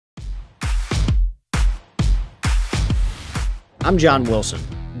I'm John Wilson.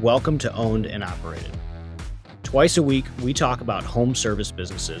 Welcome to Owned and Operated. Twice a week, we talk about home service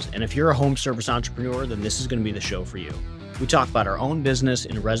businesses, and if you're a home service entrepreneur, then this is going to be the show for you. We talk about our own business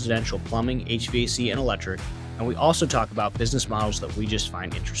in residential plumbing, HVAC, and electric, and we also talk about business models that we just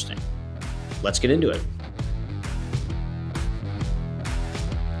find interesting. Let's get into it.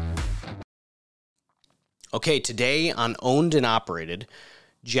 Okay, today on Owned and Operated,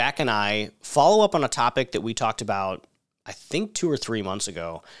 Jack and I follow up on a topic that we talked about, I think 2 or 3 months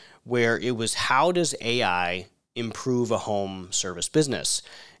ago, where it was how does AI improve a home service business?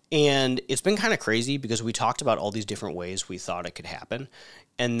 And it's been kind of crazy because we talked about all these different ways we thought it could happen.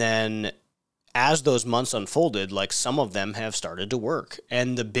 And then as those months unfolded, like some of them have started to work.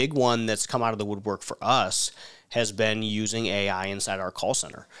 And the big one that's come out of the woodwork for us has been using AI inside our call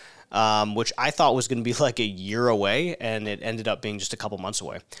center, which I thought was going to be like a year away, and it ended up being just a couple months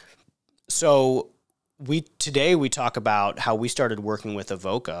away. So today we talk about how we started working with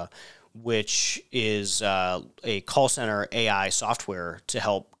Avoca, which is a call center AI software to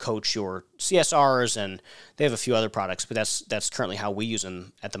help coach your CSRs, and they have a few other products, but that's currently how we use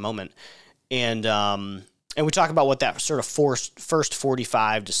them at the moment. And we talk about what that sort of first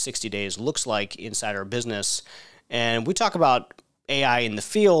 45 to 60 days looks like inside our business, and we talk about AI in the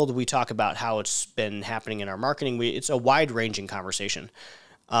field. We talk about how it's been happening in our marketing. It's a wide-ranging conversation.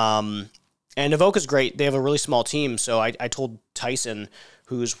 And Avoca's great. They have a really small team. So I told Tyson,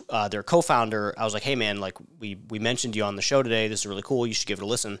 who's their co-founder, I was like, hey, man, like we mentioned you on the show today. This is really cool. You should give it a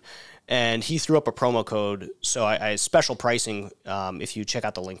listen. And he threw up a promo code. So I special pricing if you check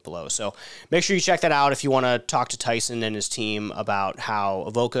out the link below. So make sure you check that out if you want to talk to Tyson and his team about how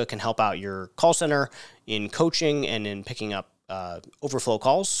Avoca can help out your call center in coaching and in picking up overflow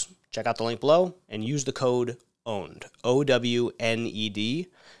calls. Check out the link below and use the code OWNED, OWNED.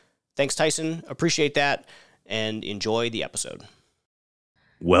 Thanks, Tyson. Appreciate that, and enjoy the episode.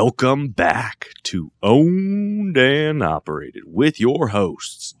 Welcome back to Owned and Operated with your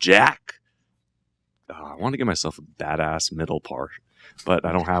hosts, Jack. I want to give myself a badass middle part, but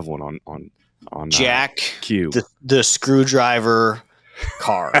I don't have one on Jack, cue. The screwdriver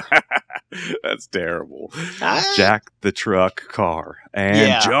car. That's terrible. Jack the truck car. And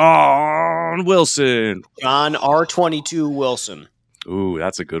Yeah. John Wilson. John R22 Wilson. Ooh,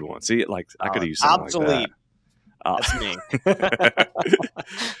 that's a good one. See, like I could use something obsolete. Like that. That's me.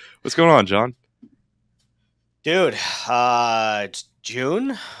 What's going on, John? Dude, it's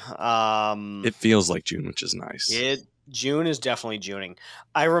June. It feels like June, which is nice. June is definitely Juning.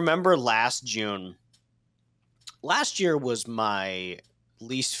 I remember last June. Last year was my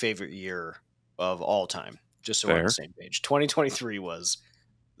least favorite year of all time, just so we're on the same page. 2023 was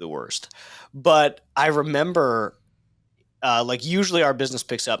the worst. But I remember, like usually our business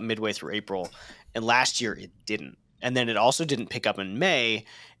picks up midway through April, and last year it didn't. And then it also didn't pick up in May,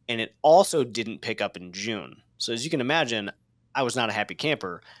 and it also didn't pick up in June. So as you can imagine, I was not a happy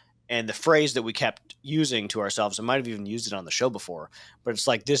camper. And the phrase that we kept using to ourselves, I might have even used it on the show before, but it's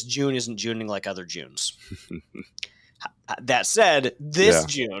like, this June isn't Juning like other Junes. That said, this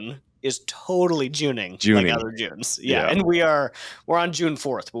June is totally Juning like other Junes. Yeah. And we're on June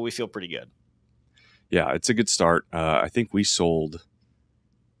 4th, but we feel pretty good. Yeah, it's a good start. I think we sold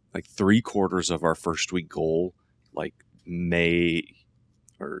like 3/4 of our first week goal, like May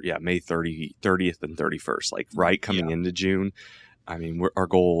 30th and 31st, like right coming into June. I mean, we're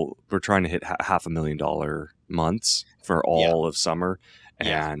trying to hit $500,000 months for all of summer.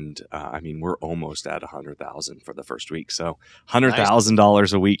 And I mean, we're almost at 100,000 for the first week. So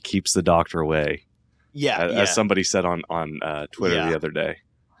 $100,000 a week keeps the doctor away. As somebody said on Twitter the other day.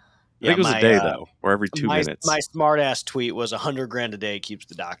 I think it was a day though, or every 2 minutes. My smart ass tweet was $100,000 a day keeps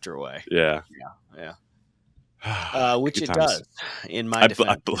the doctor away. Yeah. Which it does, in my defense.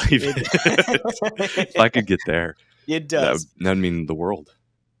 I believe it. If I could get there, it does. That would mean the world.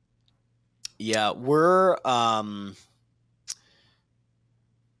 Yeah, we're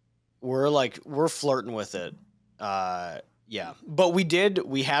flirting with it. But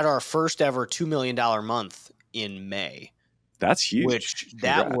we had our first ever $2 million month in May. That's huge. Congrats.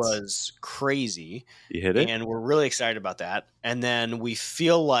 That was crazy. You hit it. And we're really excited about that. And then we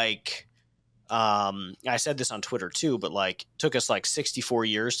feel like, I said this on Twitter too, but like took us like 64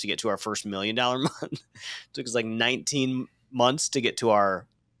 years to get to our first $1 million month. Took us like 19 months to get to our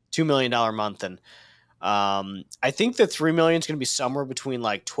 $2 million month. And I think the 3 million is going to be somewhere between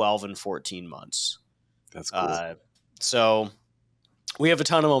like 12 and 14 months. That's cool. So we have a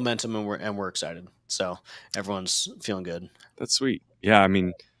ton of momentum, and we're excited. So everyone's feeling good. That's sweet. Yeah, I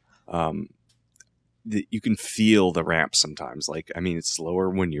mean, you can feel the ramp sometimes. Like, I mean, it's slower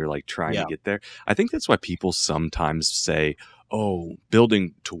when you're like trying to get there. I think that's why people sometimes say, oh,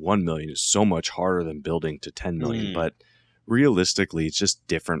 building to 1 million is so much harder than building to 10 million. Mm. But realistically, it's just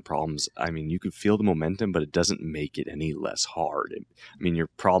different problems. I mean, you can feel the momentum, but it doesn't make it any less hard. I mean, your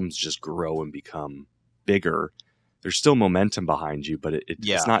problems just grow and become bigger. There's still momentum behind you, but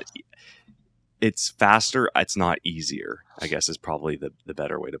it's not, it's faster. It's not easier, I guess is probably the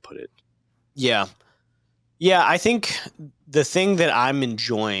better way to put it. Yeah. Yeah. I think the thing that I'm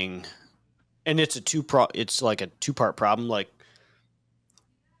enjoying, and it's like a two-part problem. Like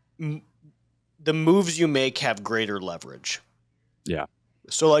the moves you make have greater leverage. Yeah.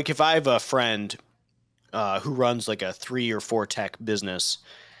 So like if I have a friend who runs like a 3 or 4 tech business,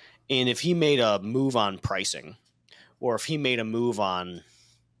 and if he made a move on pricing, or if he made a move on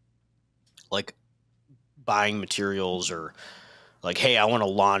like buying materials, or like, hey, I want to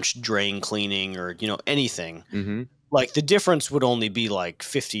launch drain cleaning, or, anything, Mm-hmm. like the difference would only be like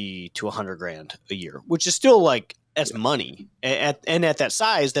 50 to 100 grand a year, which is still like, that's money. And at that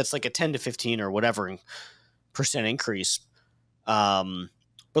size, that's like a 10 to 15 or whatever % increase. But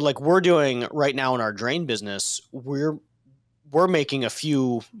like we're doing right now in our drain business, we're making a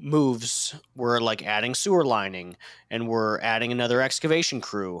few moves. We're like adding sewer lining, and we're adding another excavation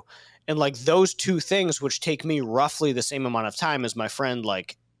crew. And like those two things, which take me roughly the same amount of time as my friend,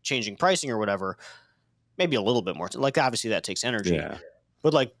 like changing pricing or whatever, maybe a little bit more. Like obviously that takes energy, Yeah.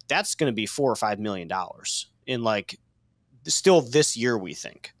 but like that's going to be $4 or $5 million in like still this year, we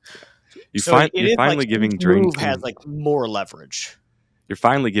think. You're finally like giving each drain move cleaning, has like more leverage. You're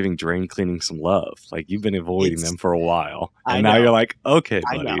finally giving drain cleaning some love. Like you've been avoiding them for a while, and I now know. you're like, okay,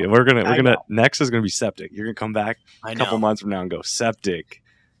 I buddy, know. we're gonna I know. next is gonna be septic. You're gonna come back I a couple know. months from now and go, septic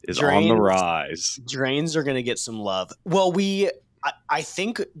is on the rise. Drains are going to get some love. Well, I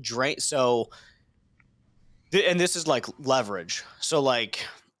think drain. So, and this is like leverage. So like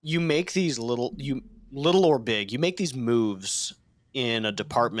you make these little or big, you make these moves in a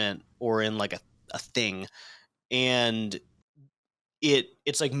department or in like a thing, and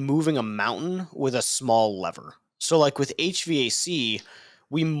it's like moving a mountain with a small lever. So like with HVAC,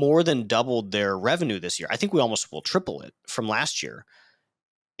 we more than doubled their revenue this year. I think we almost will triple it from last year.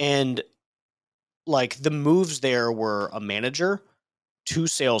 And like the moves there were a manager, 2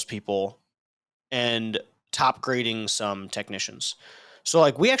 salespeople, and top grading some technicians. So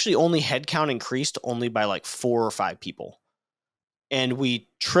like we actually only headcount increased only by like 4 or 5 people, and we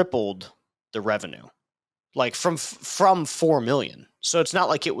tripled the revenue, like from 4 million. So it's not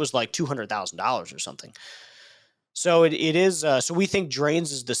like it was like $200,000 or something. So it is. So we think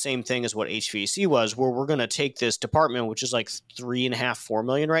drains is the same thing as what HVAC was, where we're going to take this department, which is like 3.5, 4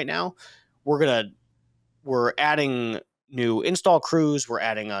 million right now. We're adding new install crews. We're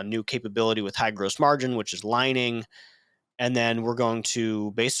adding a new capability with high gross margin, which is lining. And then we're going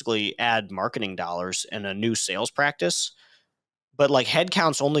to basically add marketing dollars and a new sales practice. But like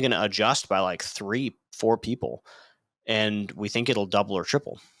headcount's only going to adjust by like 3, 4 people. And we think it'll double or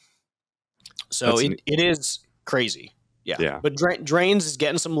triple. So it is crazy. Yeah. But drains is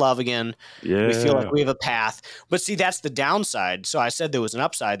getting some love again. Yeah. We feel like we have a path. But see, that's the downside. So I said there was an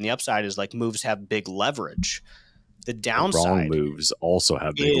upside, and the upside is like moves have big leverage. The downside, wrong moves also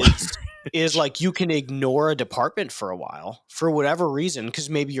have big leverage. Is like you can ignore a department for a while for whatever reason, because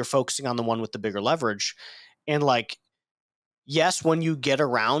maybe you're focusing on the one with the bigger leverage. And like, yes, when you get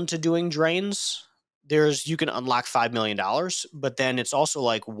around to doing drains, you can unlock $5 million, but then it's also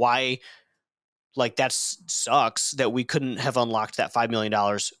like, why? Like that sucks that we couldn't have unlocked that $5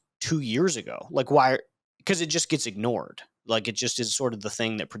 million 2 years ago. Like why? Because it just gets ignored. Like it just is sort of the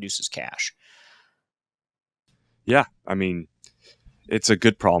thing that produces cash. Yeah. I mean, it's a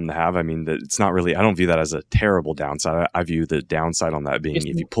good problem to have. I mean, it's not really, I don't view that as a terrible downside. I view the downside on that being if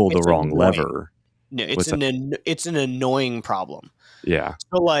you pull the wrong lever. No, it's an annoying problem. Yeah.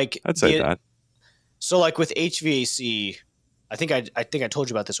 So like I'd say that. So like with HVAC, I think I told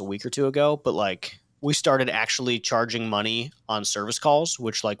you about this a week or 2 ago, but like we started actually charging money on service calls,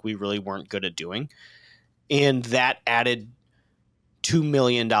 which like we really weren't good at doing. And that added $2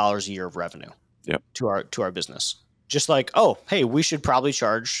 million a year of revenue to our business. Just like, oh, hey, we should probably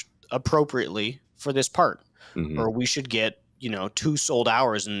charge appropriately for this part, or we should get, 2 sold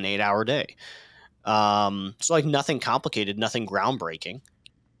hours in an 8-hour day. So like nothing complicated, nothing groundbreaking,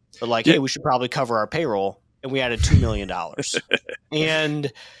 but like, hey, we should probably cover our payroll. And we added $2 million.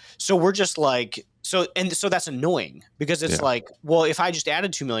 And so we're just like, so that's annoying because it's like, well, if I just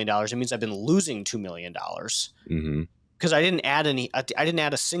added $2 million, it means I've been losing $2 million because I didn't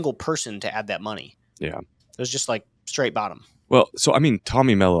add a single person to add that money. Yeah. It was just like straight bottom. Well, so I mean,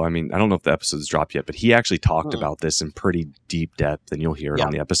 Tommy Mello, I mean, I don't know if the episode's dropped yet, but he actually talked about this in pretty deep depth, and you'll hear it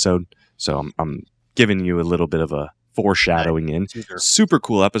on the episode. So I'm giving you a little bit of a foreshadowing in. Teaser. Super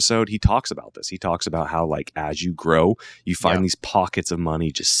cool episode. He talks about this. He talks about how, like, as you grow, you find these pockets of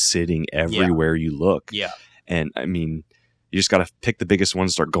money just sitting everywhere you look. Yeah. And I mean, you just got to pick the biggest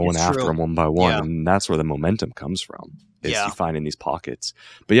ones, start going It's after true. them one by one. Yeah. And that's where the momentum comes from, is Yeah. you find in these pockets.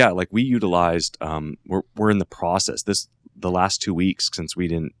 But yeah, like we utilized, we're in the process. The last 2 weeks, since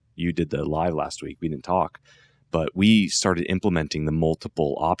you did the live last week, we didn't talk, but we started implementing the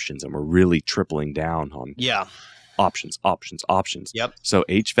multiple options, and we're really tripling down on options. Yep. So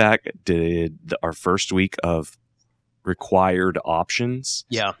HVAC did our first week of required options.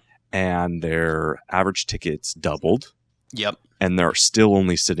 Yeah. And their average tickets doubled. Yep. And they're still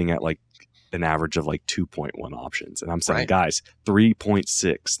only sitting at like an average of like 2.1 options. And I'm saying, guys,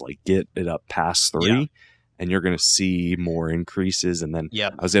 3.6, like get it up past 3 and you're going to see more increases. And then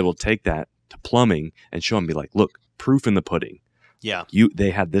I was able to take that to plumbing and show them, be like, look, proof in the pudding. Yeah.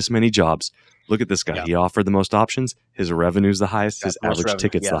 They had this many jobs. Look at this guy. Yeah. He offered the most options. His revenue's the highest. His average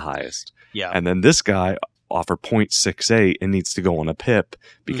ticket's the highest. Yeah. And then this guy offer 0.68 and needs to go on a PIP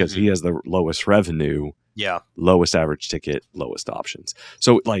because he has the lowest revenue, lowest average ticket, lowest options.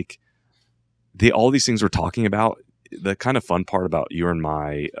 So like all these things we're talking about, the kind of fun part about your and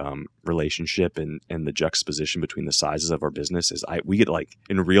my relationship and the juxtaposition between the sizes of our business is we get like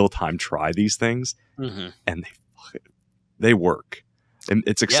in real time try these things and they work. And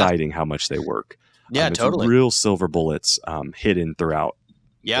it's exciting how much they work. Yeah, totally. Real silver bullets hidden throughout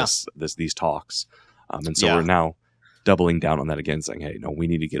these talks. And so we're now doubling down on that again, saying, hey, no, we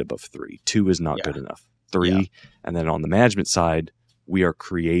need to get above 3. 2 is not good enough. 3. And then on the management side, we are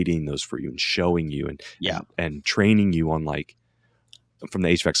creating those for you and showing you and training you on, like, from the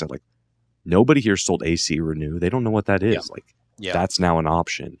HVAC side, like, nobody here sold AC Renew. They don't know what that is. Like, that's now an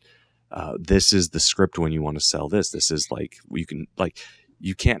option. This is the script when you want to sell this. This is like,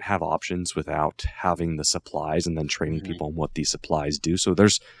 you can't have options without having the supplies and then training people on what these supplies do. So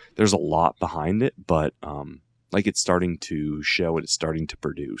there's a lot behind it, but like it's starting to show and it's starting to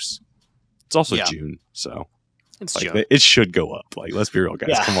produce. It's also June, so it's like June. It should go up. Like, let's be real,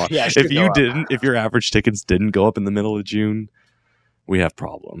 guys. Come on. Yeah, if your average tickets didn't go up in the middle of June, we have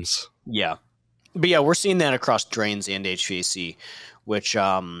problems. Yeah. But yeah, we're seeing that across drains and HVAC,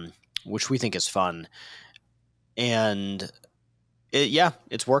 which we think is fun. And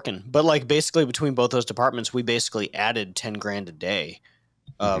it's working. But like basically between both those departments, we basically added 10 grand a day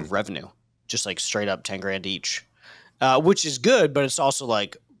of revenue, just like straight up 10 grand each, which is good. But it's also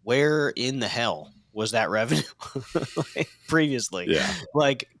like, where in the hell was that revenue previously? Yeah.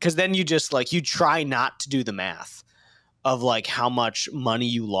 Like, cause then you just like, you try not to do the math of like how much money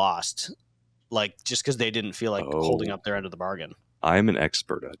you lost, like just cause they didn't feel like holding up their end of the bargain. I'm an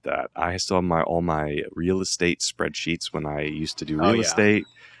expert at that. I still have all my real estate spreadsheets when I used to do real estate.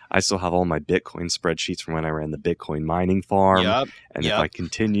 I still have all my Bitcoin spreadsheets from when I ran the Bitcoin mining farm. And if I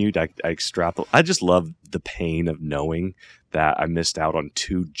continued, I extrapolate. I just love the pain of knowing that I missed out on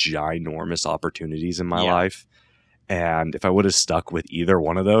 2 ginormous opportunities in my life. And if I would have stuck with either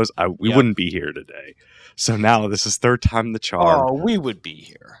one of those, we wouldn't be here today. So now this is third time the charm. Oh, we would be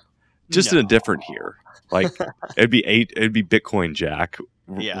here. Just in a different here. Like it'd be Bitcoin Jack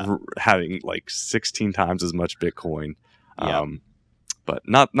having like 16 times as much Bitcoin. But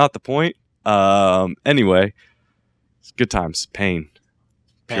not the point. Anyway, it's good times. Pain.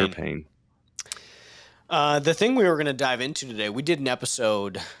 Pure pain. The thing we were going to dive into today, we did an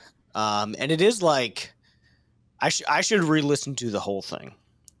episode, and it is like, I should re-listen to the whole thing,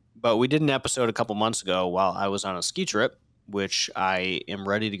 but we did an episode a couple months ago while I was on a ski trip, which I am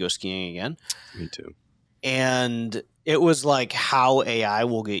ready to go skiing again. Me too. And it was like how AI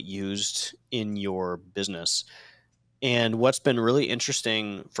will get used in your business. And what's been really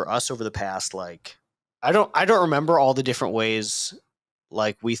interesting for us over the past, like, I don't remember all the different ways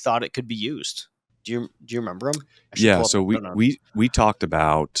like we thought it could be used. Do you remember them? Yeah. So we talked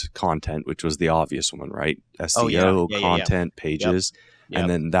about content, which was the obvious one, right? SEO, content, pages. Yep. And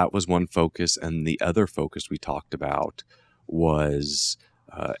then that was one focus. And the other focus we talked about was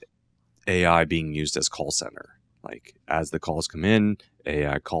AI being used as call center. Like as the calls come in,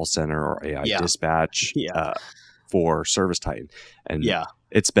 AI call center or AI dispatch for Service Titan. And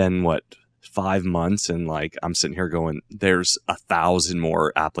it's been 5 months, and like I'm sitting here going, there's 1,000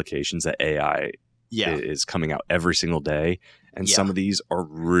 more applications that AI is coming out every single day. And some of these are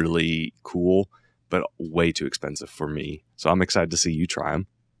really cool, but way too expensive for me. So I'm excited to see you try them.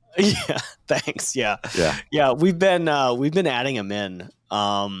 Yeah, thanks. Yeah. We've been adding them in,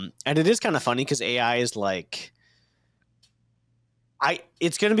 and it is kind of funny because AI is like,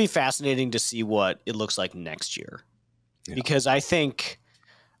 it's going to be fascinating to see what it looks like next year, because I think,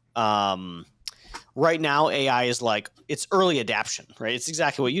 right now AI is like, it's early adaption, right? It's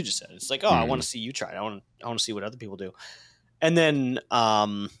exactly what you just said. It's like, oh, I want to see you try it. I want to see what other people do. And then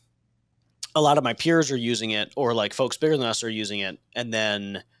a lot of my peers are using it, or like folks bigger than us are using it. And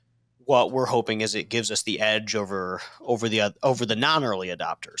then what we're hoping is it gives us the edge over the non-early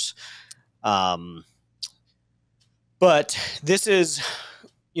adopters. But this is,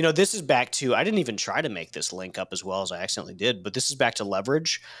 this is back to, I didn't even try to make this link up as well as I accidentally did, but this is back to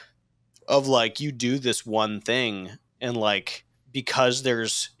leverage of like, you do this one thing and like, because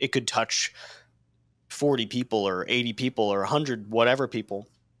it could touch 40 people or 80 people or 100, whatever people,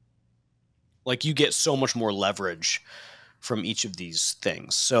 like you get so much more leverage from each of these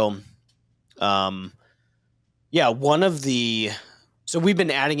things. So, so we've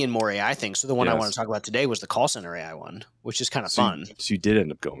been adding in more AI things. So the one I want to talk about today was the call center AI one, which is kind of fun. So you did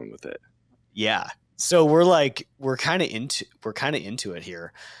end up going with it. Yeah. So we're kind of into it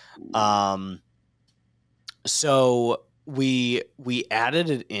here. So we added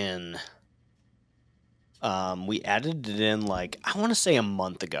it in. Like, I want to say a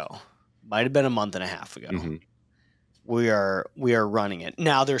month ago. Might have been a month and a half ago. Mm-hmm. We are running it.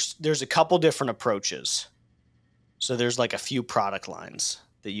 Now there's a couple different approaches. So there's like a few product lines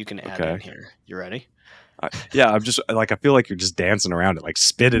that you can add in here. You ready? I'm just like, I feel like you're just dancing around it, like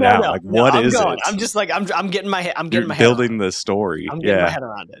spit it out. Like, what is it? I'm just like, I'm getting my head. I'm getting my head building the story. I'm getting my head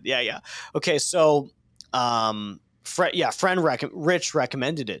around it. Yeah. Okay. So, Rich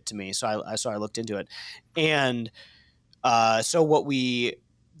recommended it to me. So I looked into it, and so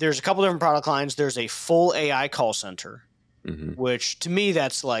there's a couple different product lines. There's a full AI call center, which to me,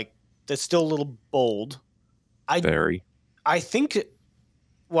 that's still a little bold. I think,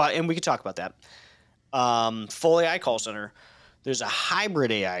 and we could talk about that. Full AI call center. There's a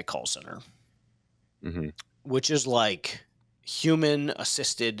hybrid AI call center, which is like human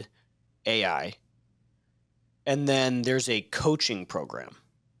assisted AI. And then there's a coaching program.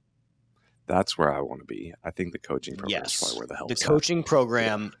 That's where I want to be. I think the coaching program is probably where the hell the coaching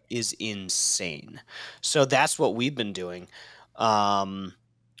program is insane. So that's what we've been doing. And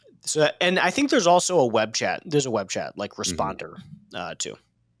I think there's also a web chat. There's a web chat like responder too.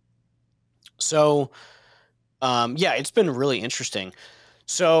 So, it's been really interesting.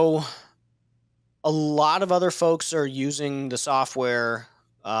 So a lot of other folks are using the software.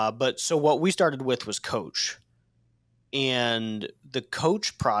 But so what we started with was Coach, and the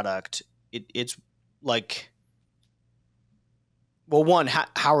Coach product, it's like, well, one,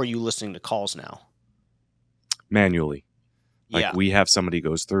 how are you listening to calls now? Manually. Like we have somebody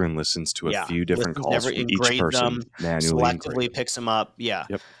goes through and listens to a few different calls from each person, manually selectively picks them up. Yeah.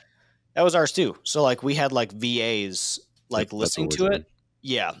 Yep. That was ours too. So like we had like VAs like listening to it.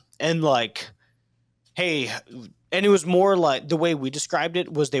 Yeah. And like, hey, and it was more like the way we described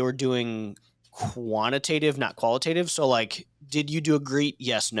it was they were doing quantitative, not qualitative. So like, did you do a greet?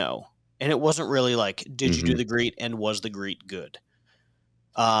 Yes, no. And it wasn't really like, did you do the greet and was the greet good?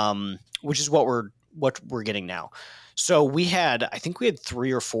 Which is what we're getting now. So I think we had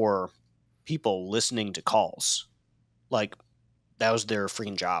 3 or 4 people listening to calls. Like that was their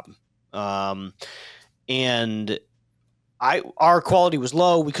freaking job. And our quality was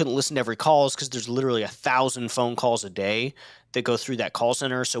low. We couldn't listen to every calls because there's literally 1,000 phone calls a day that go through that call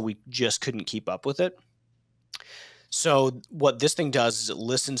center. So we just couldn't keep up with it. So what this thing does is it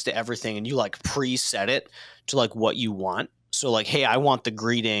listens to everything, and you like preset it to like what you want. So like, hey, I want the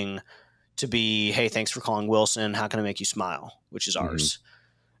greeting to be, hey, thanks for calling Wilson. How can I make you smile? Which is ours.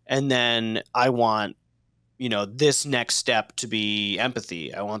 And then I want, this next step to be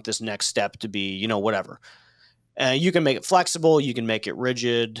empathy. I want this next step to be, whatever. You can make it flexible. You can make it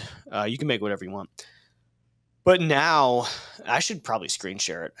rigid. You can make whatever you want. But now I should probably screen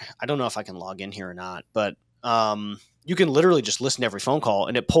share it. I don't know if I can log in here or not, but you can literally just listen to every phone call,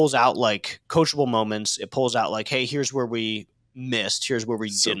 and it pulls out like coachable moments. It pulls out like, hey, here's where we missed. Here's where we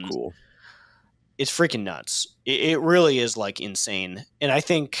didn't. So cool. It's freaking nuts. It really is like insane. And I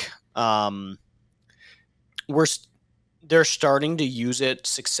think they're starting to use it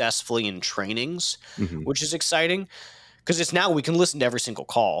successfully in trainings, which is exciting because it's now we can listen to every single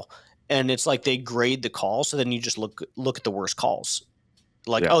call, and it's like they grade the call. So then you just look at the worst calls.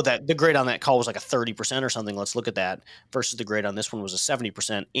 Like, the grade on that call was like a 30% or something. Let's look at that versus the grade on this one was a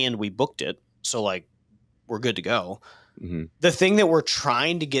 70%, and we booked it. So like we're good to go. The thing that we're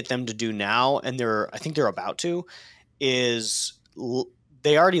trying to get them to do now, and I think they're about to, is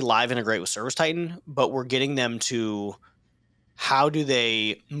they already live integrate with Service Titan, but we're getting them to, how do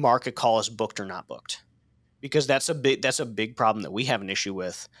they mark a call as booked or not booked? Because that's a big problem that we have an issue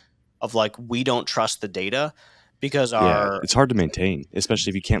with, of like, we don't trust the data. because Yeah, it's hard to maintain, especially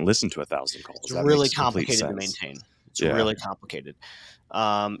if you can't listen to 1,000 calls. it's That really makes complete complicated to sense. maintain. It's Yeah. really complicated.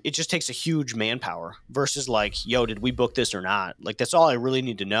 It just takes a huge manpower versus like, yo, did we book this or not? Like, that's all I really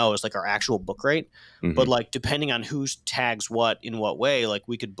need to know is like our actual book rate. But like, depending on who's tags what in what way, like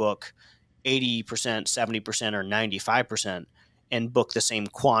we could book 80%, 70%, or 95% and book the same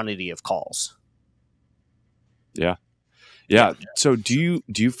quantity of calls. Yeah. So do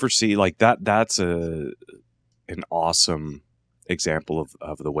you foresee like that's an awesome example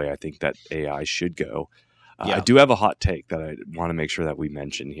of the way I think that AI should go. I do have a hot take that I want to make sure that we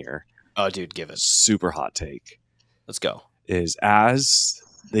mention here. Oh, dude, give it. Super hot take. Let's go. Is as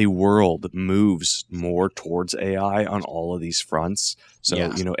the world moves more towards AI on all of these fronts.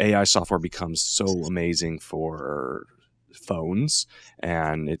 So, AI software becomes so amazing for phones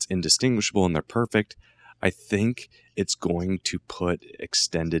and it's indistinguishable and they're perfect. I think it's going to put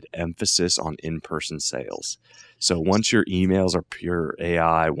extended emphasis on in-person sales. So once your emails are pure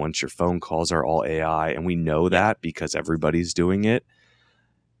AI, once your phone calls are all AI, and we know that because everybody's doing it,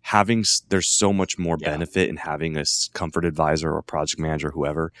 there's so much more benefit in having a comfort advisor or project manager,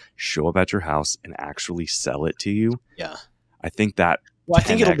 whoever, show up at your house and actually sell it to you. Yeah. I think that. Well, I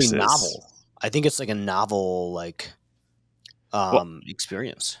think it'll be novel. I think it's like a novel, like,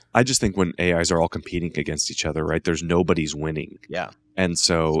 experience. I just think when AIs are all competing against each other, right, there's nobody's winning. Yeah. And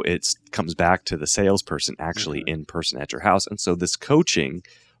so it comes back to the salesperson actually in person at your house. And so this coaching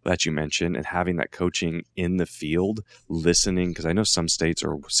that you mentioned and having that coaching in the field, listening, because I know some states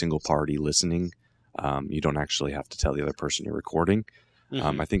are single party listening. You don't actually have to tell the other person you're recording.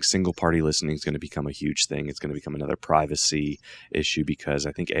 I think single party listening is going to become a huge thing. It's going to become another privacy issue because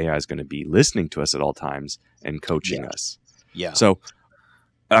I think AI is going to be listening to us at all times and coaching us. Yeah. So,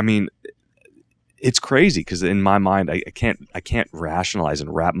 I mean, it's crazy because in my mind, I can't rationalize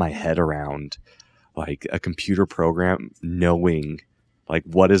and wrap my head around like a computer program knowing like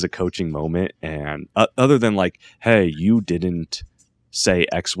what is a coaching moment and other than like, hey, you didn't say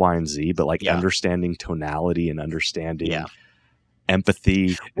X, Y, and Z, but like understanding tonality and understanding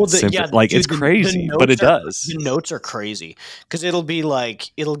empathy. Well, it's crazy, but it does. The notes are crazy because it'll be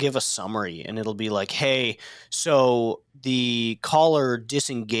like, it'll give a summary and it'll be like, hey, so the caller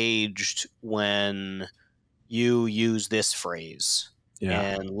disengaged when you use this phrase.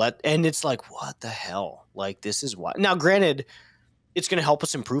 Yeah. And it's like, what the hell? Like, this is why. Now, granted, it's going to help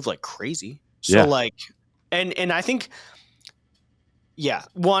us improve like crazy. So like, and I think,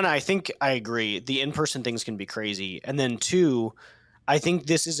 one, I think I agree. The in-person things can be crazy. And then two, I think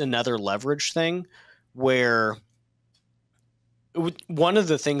this is another leverage thing where one of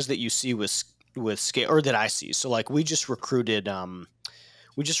the things that you see with scale, or that I see. So like we just recruited a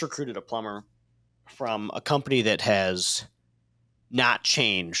plumber from a company that has not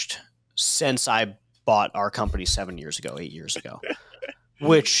changed since I bought our company 8 years ago,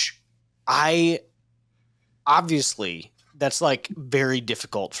 which obviously that's like very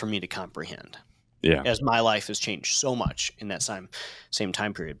difficult for me to comprehend. Yeah. As my life has changed so much in that same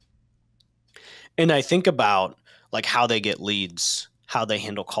time period. And I think about like how they get leads, how they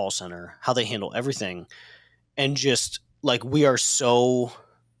handle call center, how they handle everything. And just like we are so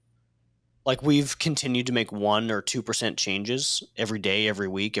like we've continued to make 1 or 2% changes every day, every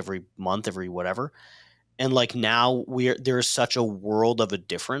week, every month, every whatever. And like now there is such a world of a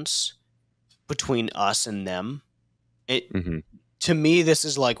difference between us and them. To me, this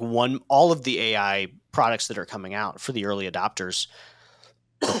is like all of the AI products that are coming out for the early adopters.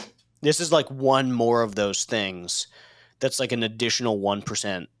 This is like one more of those things that's like an additional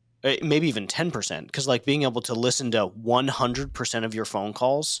 1%, maybe even 10%. Because like being able to listen to 100% of your phone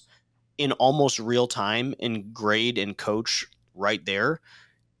calls in almost real time and grade and coach right there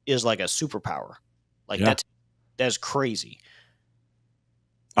is like a superpower. Like that's crazy.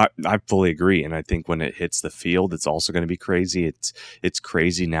 I fully agree, and I think when it hits the field, it's also going to be crazy. It's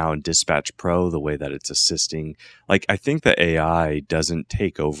crazy now in Dispatch Pro the way that it's assisting. Like I think that AI doesn't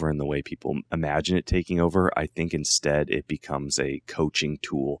take over in the way people imagine it taking over. I think instead it becomes a coaching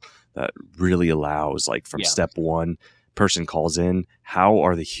tool that really allows, like from step one, person calls in, how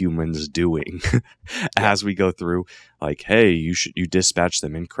are the humans doing as we go through? Like, hey, you dispatch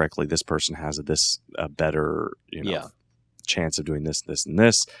them incorrectly. This person has a better chance of doing this, this, and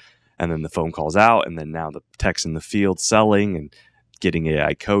this, and then the phone calls out, and then now the tech's in the field selling and getting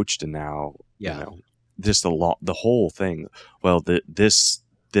AI coached, and now just the whole thing. Well, this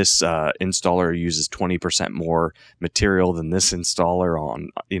installer uses 20% more material than this installer on.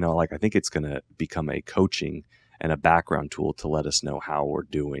 Like I think it's going to become a coaching and a background tool to let us know how we're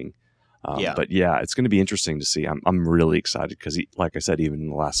doing. But it's going to be interesting to see. I'm really excited because, like I said, even in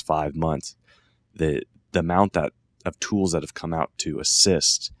the last 5 months, the amount of tools that have come out to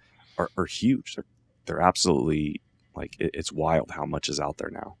assist are huge. They're absolutely like it's wild how much is out there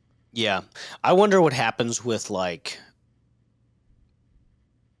now. Yeah. I wonder what happens with like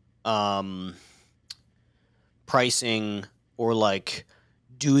pricing, or like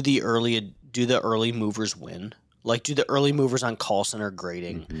do the early movers win? Like, do the early movers on call center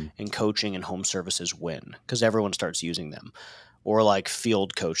grading and coaching and home services win because everyone starts using them? Or like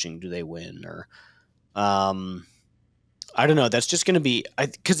field coaching, do they win? Or I don't know. That's just going to be,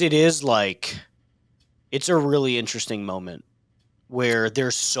 because it is like, it's a really interesting moment where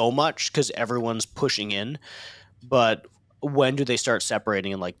there's so much because everyone's pushing in, but when do they start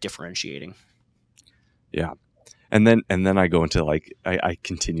separating and like differentiating? Yeah. And then I go into like, I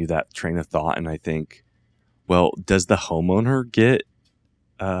continue that train of thought and I think, well, does the homeowner get,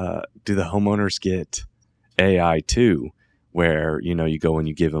 do the homeowners get AI too? Where, you go and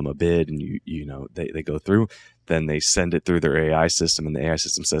you give them a bid and they go through, then they send it through their AI system and the AI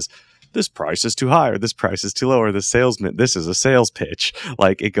system says, this price is too high or this price is too low, or the salesman, this is a sales pitch.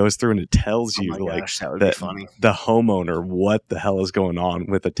 Like it goes through and it tells you like that would be funny. The homeowner, what the hell is going on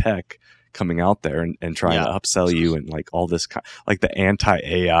with the tech coming out there and trying to upsell you and like all this, like the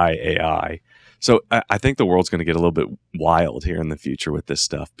anti-AI AI. So I think the world's going to get a little bit wild here in the future with this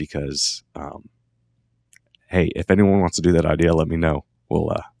stuff because, hey, if anyone wants to do that idea, let me know.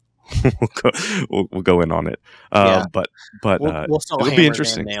 We'll we'll go in on it. But we'll it'll be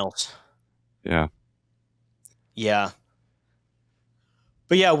interesting. Nails. Yeah. Yeah.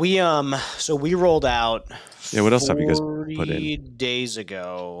 But yeah, we rolled out. Yeah. What else have you guys put in? 40 days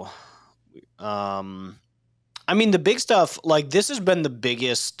ago. I mean, the big stuff, like this has been the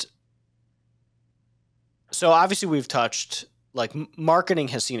biggest. So obviously we've touched, like marketing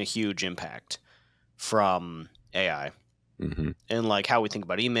has seen a huge impact from AI and like how we think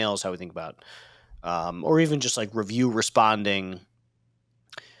about emails, how we think about, or even just like review responding,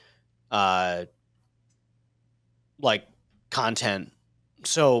 like content.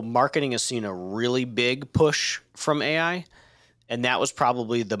 So marketing has seen a really big push from AI, and that was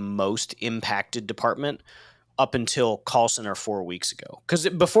probably the most impacted department up until call center 4 weeks ago. Because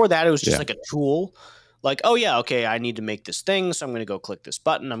before that, it was just like a tool. Like, oh yeah, okay, I need to make this thing, so I'm going to go click this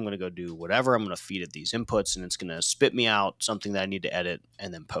button. I'm going to go do whatever. I'm going to feed it these inputs, and it's going to spit me out something that I need to edit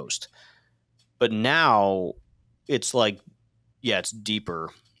and then post. But now it's like, yeah, it's deeper.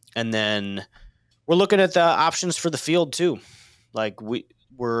 And then we're looking at the options for the field too. Like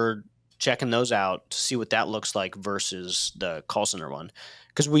we're checking those out to see what that looks like versus the call center one.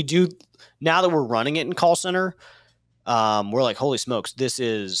 Because we do, now that we're running it in call center, we're like, holy smokes, this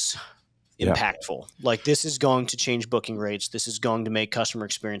is impactful. Like this is going to change booking rates. This is going to make customer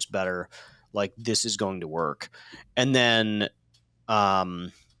experience better. Like this is going to work. And then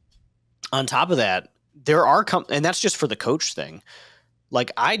on top of that, there are and that's just for the coach thing.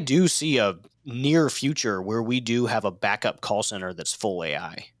 Like I do see a near future where we do have a backup call center that's full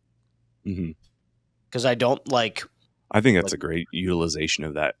AI. Because I don't like. I think that's a great utilization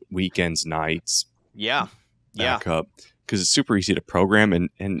of that weekends, nights. Yeah. Backup. Because it's super easy to program.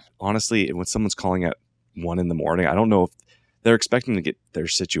 And honestly, when someone's calling at 1 a.m, I don't know if they're expecting to get their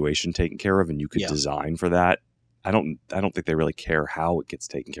situation taken care of and you could design for that. I don't think they really care how it gets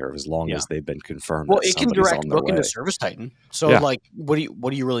taken care of as long as they've been confirmed. Well, it can direct book into Service Titan. So like, what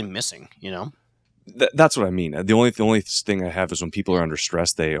are you really missing? That's what I mean. The only thing I have is when people are under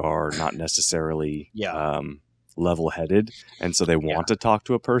stress, they are not necessarily level-headed, and so they want to talk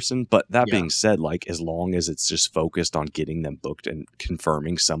to a person. But that being said, like as long as it's just focused on getting them booked and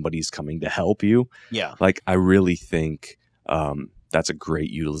confirming somebody's coming to help you, like I really think that's a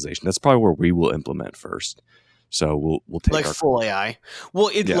great utilization. That's probably where we will implement first. So we'll take like full AI. Well,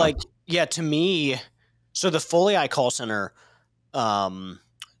 to me, so the full AI call center,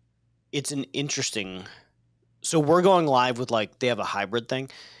 it's an interesting. So we're going live with like they have a hybrid thing,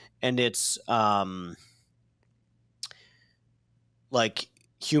 and it's like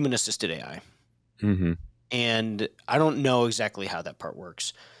human assisted AI, and I don't know exactly how that part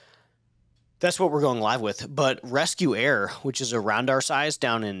works. That's what we're going live with. But Rescue Air, which is around our size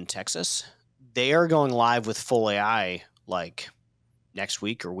down in Texas, they are going live with full AI like next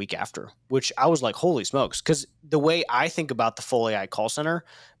week or week after, which I was like, holy smokes. Because the way I think about the full AI call center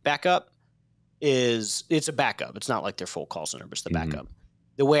backup is it's a backup. It's not like their full call center, but it's the backup.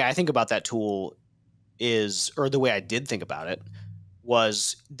 The way I think about that tool is, or the way I did think about it,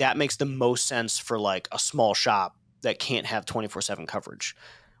 was that makes the most sense for like a small shop that can't have 24/7 coverage.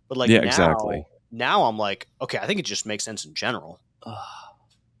 But like now I'm like, okay, I think it just makes sense in general.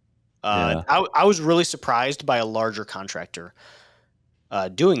 I was really surprised by a larger contractor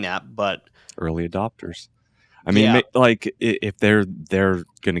doing that, but Early adopters. I mean, Yeah. like if they're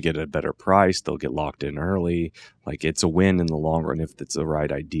going to get a better price, they'll get locked in early. Like it's a win in the long run if it's the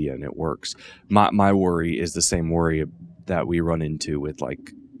right idea and it works. My worry is the same worry that we run into with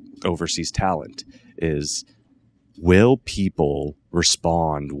like overseas talent is, will people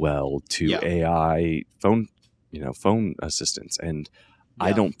respond well to Yeah. AI phone assistants? And I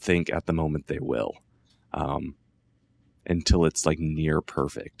Yeah. don't think at the moment they will. Until it's like near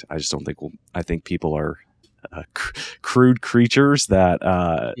perfect. I just don't think I think people are crude creatures that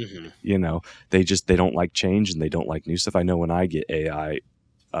Hmm. they don't like change and they don't like new stuff. I know when I get AI,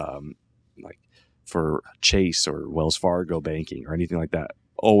 like for Chase or Wells Fargo banking or anything like that,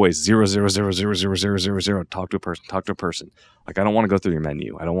 always 000000000. Talk to a person. Like I don't want to go through your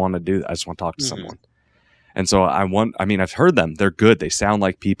menu. I don't want to do that. I just want to talk to Hmm. someone. And so I've heard them. They're good. They sound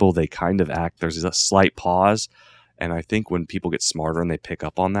like people. They kind of act. There's a slight pause. And I think when people get smarter and they pick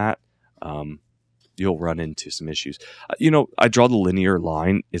up on that, you'll run into some issues. I draw the linear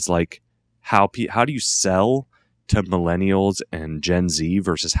line. It's like how do you sell to millennials and Gen Z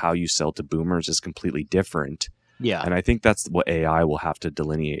versus how you sell to boomers is completely different. Yeah. And I think that's what AI will have to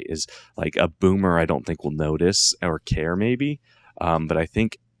delineate is like a boomer I don't think will notice or care maybe. But I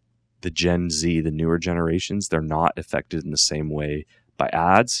think the Gen Z, the newer generations, they're not affected in the same way by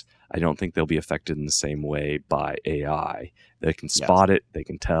ads. I don't think they'll be affected in the same way by AI. They can Yeah. spot it, they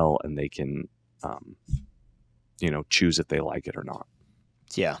can tell, and they can, choose if they like it or not.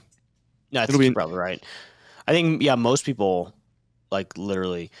 Yeah. No, I It'll think you're be probably right. I think, yeah, most people like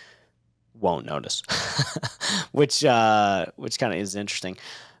literally won't notice, which kind of is interesting.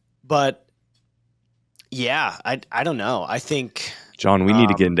 But yeah, I don't know. I think, John. We need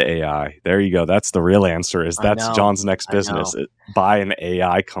to get into AI. There you go. That's the real answer. Is I that's know, John's next I know, business? Buy an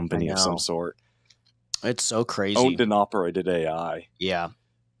AI I company of some know. sort, It's so owned crazy. and operated AI. Yeah.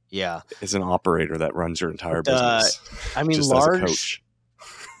 Yeah. Is an operator that runs your entire But business, I mean, just as a coach.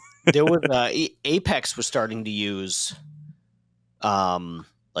 there was Apex was starting to use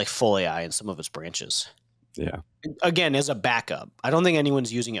like full AI in some of its branches. Yeah. Again, as a backup. I don't think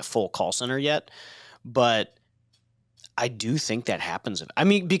anyone's using it full call center yet, but I do think that happens. I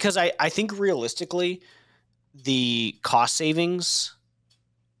mean, because I think realistically, the cost savings,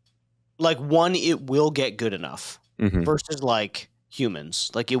 like one, it will get good enough Mm-hmm. versus like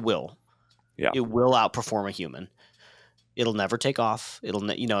humans. Like it will. Yeah. It will outperform a human. It'll never take off. It'll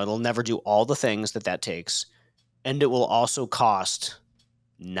never do all the things that takes. And it will also cost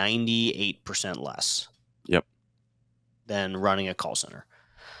 98% less Yep. than running a call center.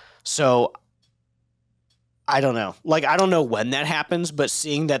 So I don't know. Like, I don't know when that happens, but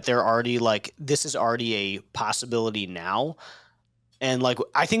seeing that they're already like, this is already a possibility now. And like,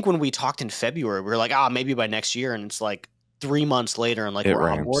 I think when we talked in February, we were like, maybe by next year. And it's like 3 months later and like It we're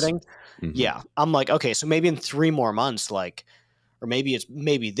ramps. onboarding. Mm-hmm. Yeah. I'm like, okay, so maybe in 3 more months, like, or maybe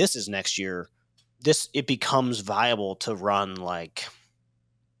this is next year. It becomes viable to run like,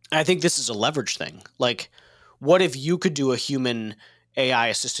 I think this is a leverage thing. Like, what if you could do a human AI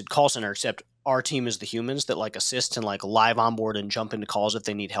assisted call center, except our team is the humans that like assist and like live onboard and jump into calls if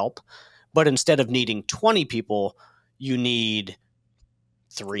they need help. But instead of needing 20 people, you need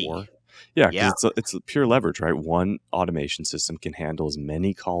 3. 4. Yeah, Yeah. because it's a pure leverage, right? One automation system can handle as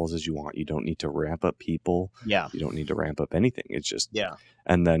many calls as you want. You don't need to ramp up people. Yeah. You don't need to ramp up anything. It's just, Yeah.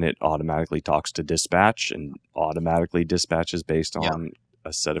 and then it automatically talks to dispatch and automatically dispatches based Yeah. on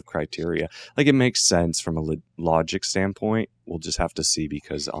a set of criteria. Like it makes sense from a logic standpoint. We'll just have to see,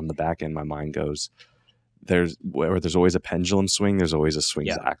 because on the back end, my mind goes, there's always a pendulum swing, there's always a swing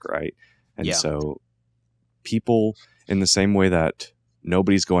Yeah. back, right? And Yeah. so people, in the same way that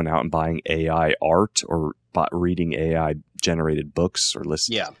nobody's going out and buying AI art or reading AI generated books or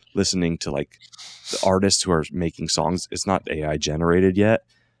listening to like the artists who are making songs, it's not AI generated yet.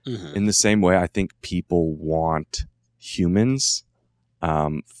 Mm-hmm. In the same way, I think people want humans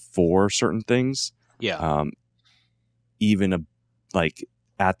for certain things, Yeah. even like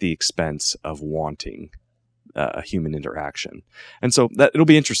at the expense of wanting a human interaction. And so that it'll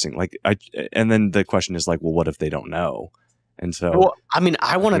be interesting. And then the question is like, well, what if they don't know? And so, Well, I mean,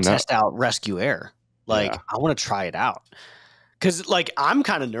 I want to don't know. test out Rescue Air. Like, Yeah. I want to try it out. Because, like, I'm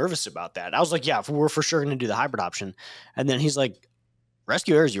kind of nervous about that. I was like, yeah, we're for sure going to do the hybrid option. And then he's like,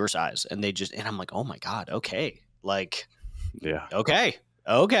 Rescue Air is your size. And I'm like, oh my God, okay. Like, Yeah. okay.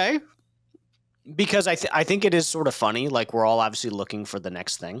 Because I think it is sort of funny. Like, we're all obviously looking for the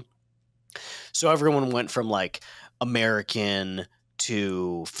next thing. So everyone went from like American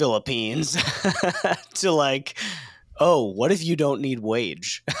to Philippines to like, oh, what if you don't need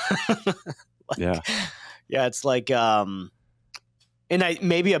wage? Yeah. Yeah, it's like And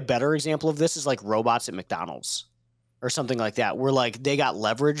maybe a better example of this is like robots at McDonald's or something like that, where like they got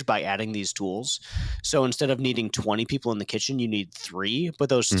leverage by adding these tools. So instead of needing 20 people in the kitchen, you need 3, but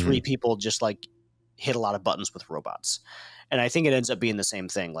those 3 people just like hit a lot of buttons with robots. And I think it ends up being the same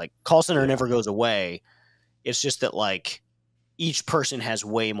thing. Like call center never goes away. It's just that like each person has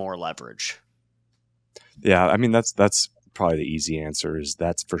way more leverage. Yeah. I mean, that's probably the easy answer is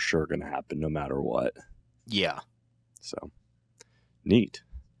that's for sure going to happen no matter what. Yeah. So neat.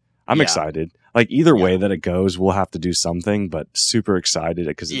 I'm excited. Like either way that it goes, we'll have to do something, but super excited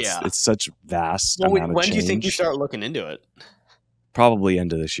because it's such vast amount of change. When do you think you start looking into it? Probably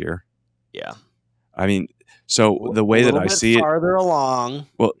end of this year. Yeah. I mean, so the way that I see it farther along.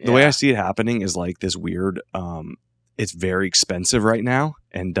 Well, the way I see it happening is like this weird, it's very expensive right now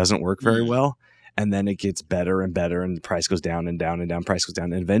and doesn't work very well. And then it gets better and better and the price goes down and down and down, price goes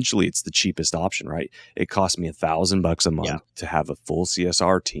down. And eventually it's the cheapest option, right? It costs me $1,000 a month to have a full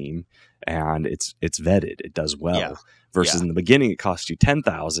CSR team and it's vetted. It does well versus in the beginning, it costs you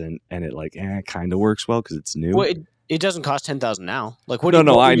 $10,000 and it like, kind of works well because it's new. Well, it doesn't cost $10,000 now. Like what? I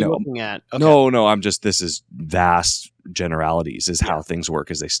know. Looking at? Okay. No. I'm just. This is vast generalities. Is how things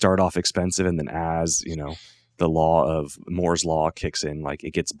work. Is they start off expensive, and then as the law of Moore's law kicks in, like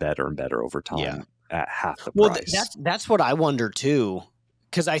it gets better and better over time at half the price. Well, that's what I wonder too,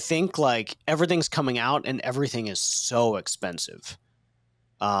 because I think like everything's coming out and everything is so expensive.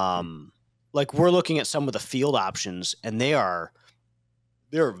 Like we're looking at some of the field options, and they're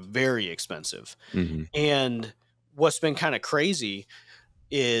very expensive, and what's been kind of crazy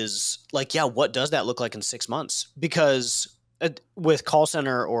is like, what does that look like in 6 months? Because with call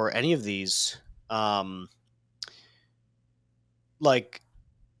center or any of these, like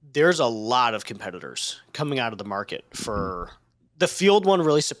there's a lot of competitors coming out of the market for the field one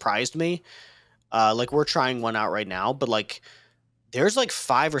really surprised me. Like we're trying one out right now, but like there's like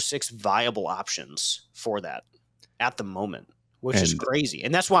 5 or 6 viable options for that at the moment. Which is crazy.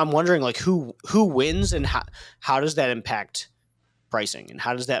 And that's why I'm wondering like who wins and how does that impact pricing and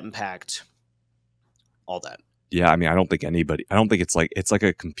how does that impact all that? Yeah, I mean, I don't think it's like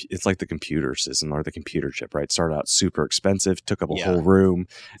the computer system or the computer chip, right? Started out super expensive, took up a whole room,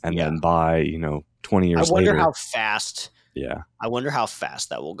 and then by 20 years later. I wonder how fast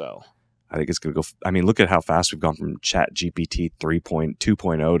that will go. I think it's going to go. I mean, look at how fast we've gone from Chat GPT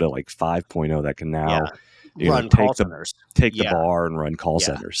 3.2.0 to like 5.0 that can now run call centers. Take the bar and run call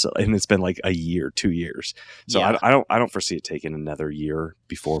centers. So, and it's been like a year, 2 years. So I don't foresee it taking another year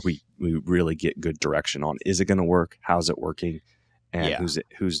before we really get good direction on is it going to work? How's it working? And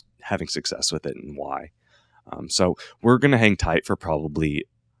who's having success with it and why? So we're going to hang tight for probably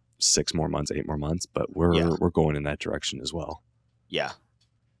 6 more months, 8 more months, but we're going in that direction as well. Yeah.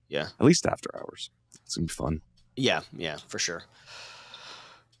 Yeah. At least after hours. It's going to be fun. Yeah. Yeah, for sure.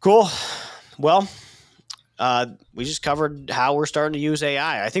 Cool. Well, we just covered how we're starting to use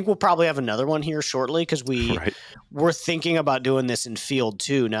AI. I think we'll probably have another one here shortly because we're thinking about doing this in field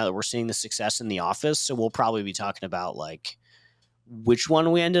too now that we're seeing the success in the office. So we'll probably be talking about like which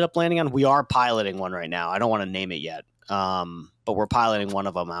one we ended up landing on. We are piloting one right now. I don't want to name it yet, but we're piloting one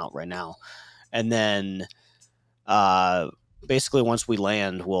of them out right now. And then basically once we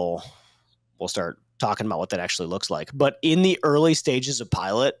land, we'll start talking about what that actually looks like. But in the early stages of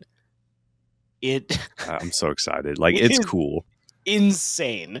pilot, I'm so excited. Like it's cool.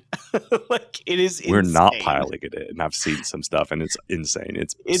 Insane. Like it is insane. We're not piloting it and I've seen some stuff and it's insane.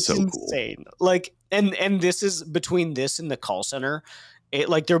 It's so insane. Cool. Like and this is between this and the call center.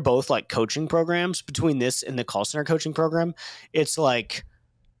 Like they're both like coaching programs. Between this and the call center coaching program, it's like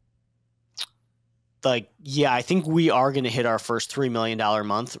I think we are going to hit our first $3 million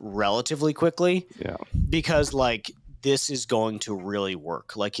month relatively quickly. Yeah. Because like this is going to really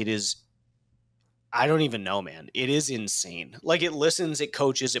work. Like it is. I don't even know, man. It is insane. Like it listens, it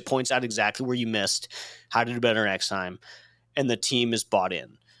coaches, it points out exactly where you missed, how to do better next time. And the team is bought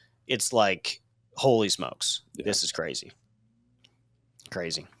in. It's like, holy smokes. Yeah. This is crazy.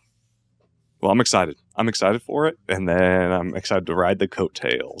 Crazy. Well, I'm excited. I'm excited for it. And then I'm excited to ride the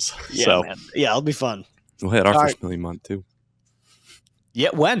coattails. Yeah, so, man. Yeah, it'll be fun. We'll hit our first million month too. Yeah,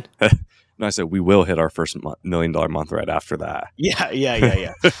 when? No, I said we will hit our first $1 million month right after that. Yeah.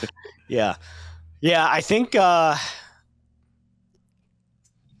 Yeah. Yeah, I think, I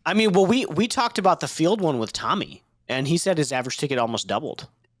mean, well, we talked about the field one with Tommy, and he said his average ticket almost doubled.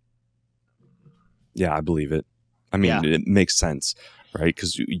 Yeah, I believe it. I mean, it makes sense. right?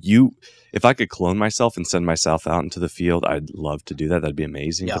 Because if I could clone myself and send myself out into the field, I'd love to do that. That'd be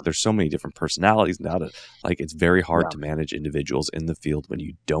amazing. Yeah. But there's so many different personalities now to it's very hard Yeah. to manage individuals in the field when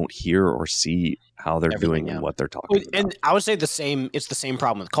you don't hear or see how they're doing and what they're talking about. And I would say it's the same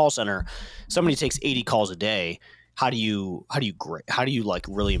problem with call center. Somebody takes 80 calls a day. How do you like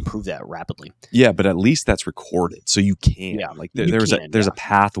really improve that rapidly? Yeah, but at least that's recorded, so you can. Yeah, like there's a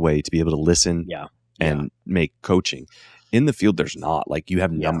pathway to be able to listen. And make coaching. In the field, there's not. Like, you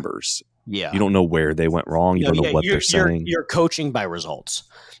have numbers. Yeah. You don't know where they went wrong. You don't know what they're saying. You're coaching by results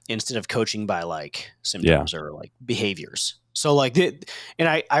instead of coaching by like symptoms or like behaviors. So like, and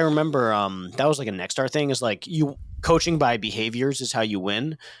I remember that was like a Nexstar thing, is like, you coaching by behaviors is how you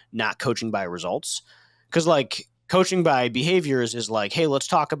win, not coaching by results. Because like coaching by behaviors is like, hey, let's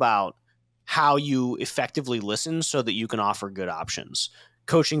talk about how you effectively listen so that you can offer good options.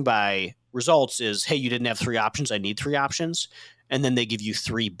 Coaching by results is, hey, you didn't have 3 options. I need 3 options. And then they give you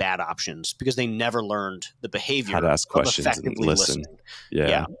 3 bad options because they never learned the behavior how to ask questions and listen. Listening.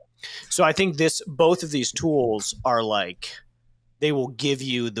 Yeah. So I think both of these tools are like, they will give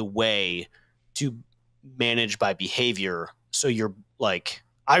you the way to manage by behavior. So you're like,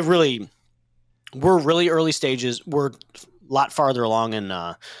 we're really early stages. We're a lot farther along in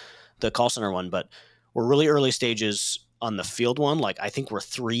the call center one, but we're really early stages on the field one. Like, I think we're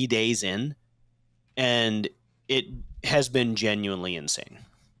 3 days in, and it has been genuinely insane.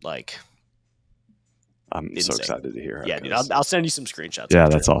 Like, I'm so excited to hear. Yeah, dude, I'll send you some screenshots. Yeah,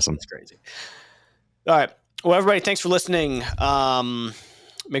 that's awesome. It's crazy. All right. Well, everybody, thanks for listening.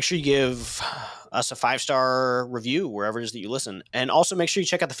 Make sure you give us a 5-star review wherever it is that you listen. And also make sure you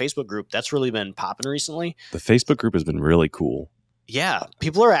check out the Facebook group. That's really been popping recently. The Facebook group has been really cool. Yeah.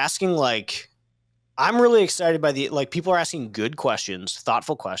 People are asking, like, I'm really excited by people are asking good questions,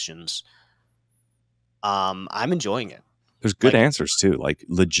 thoughtful questions. I'm enjoying it. There's good answers too. Like,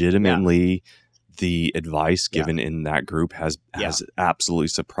 legitimately, the advice given in that group has absolutely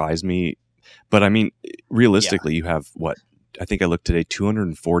surprised me. But I mean, realistically, you have what? I think I looked today,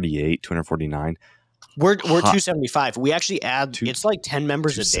 248, 249. We're 275. We actually add, it's like 10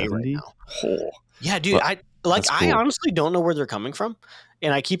 members a day right now. Oh. Yeah, dude. But I honestly don't know where they're coming from.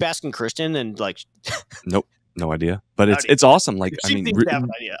 And I keep asking Kristen, and like, nope, no idea. But it's awesome. Like, she thinks they have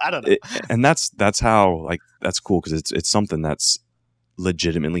an idea. I don't know. And that's how, like, that's cool, because it's something that's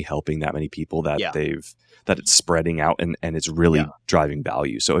legitimately helping that many people that that it's spreading out and it's really driving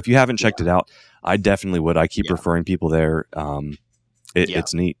value. So if you haven't checked it out, I definitely would. I keep referring people there.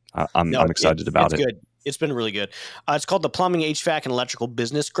 It's neat. I'm excited about it. It's good. It's been really good. It's called the Plumbing, HVAC, and Electrical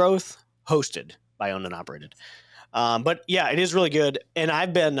Business Growth, hosted by Owned and Operated. But yeah, it is really good. And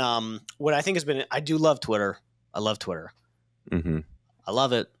I've been, what I think has been, I do love Twitter. I love Twitter. Mm-hmm. I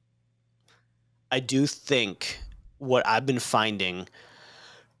love it. I do think what I've been finding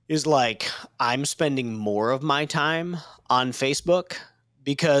is, like, I'm spending more of my time on Facebook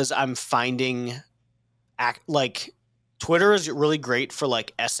because I'm finding like Twitter is really great for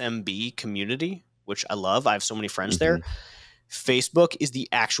like SMB community, which I love. I have so many friends there. Facebook is the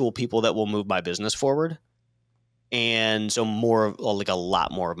actual people that will move my business forward. And so a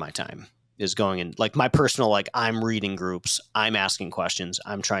lot more of my time is going in, like, my personal, like, I'm reading groups, I'm asking questions,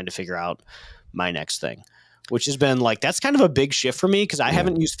 I'm trying to figure out my next thing, which has been like, that's kind of a big shift for me because I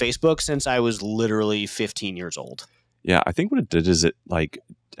haven't used Facebook since I was literally 15 years old. Yeah, I think what it did is like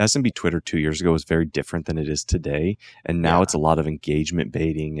SMB Twitter 2 years ago was very different than it is today. And now it's a lot of engagement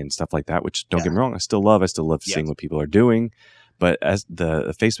baiting and stuff like that, which, don't get me wrong, I still love seeing what people are doing. But as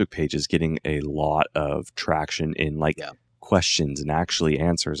the Facebook page is getting a lot of traction in like questions and actually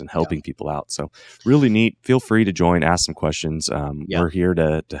answers and helping people out. So really neat. Feel free to join, ask some questions. We're here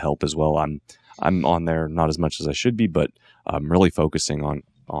to help as well. I'm on there, not as much as I should be, but I'm really focusing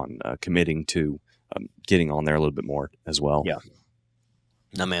on committing to getting on there a little bit more as well. Yeah.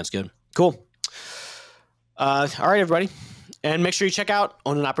 No, man, it's good. Cool. All right, everybody. And make sure you check out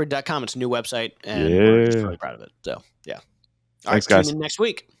ownedandoperated.com. It's a new website, and we're just really proud of it. So, yeah. All Thanks, right, guys. tune in next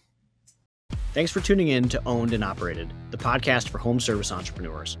week. Thanks for tuning in to Owned and Operated, the podcast for home service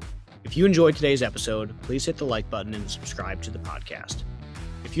entrepreneurs. If you enjoyed today's episode, please hit the like button and subscribe to the podcast.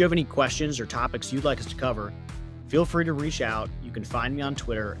 If you have any questions or topics you'd like us to cover, feel free to reach out. You can find me on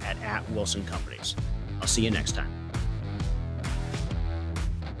Twitter at @WilsonCompanies. I'll see you next time.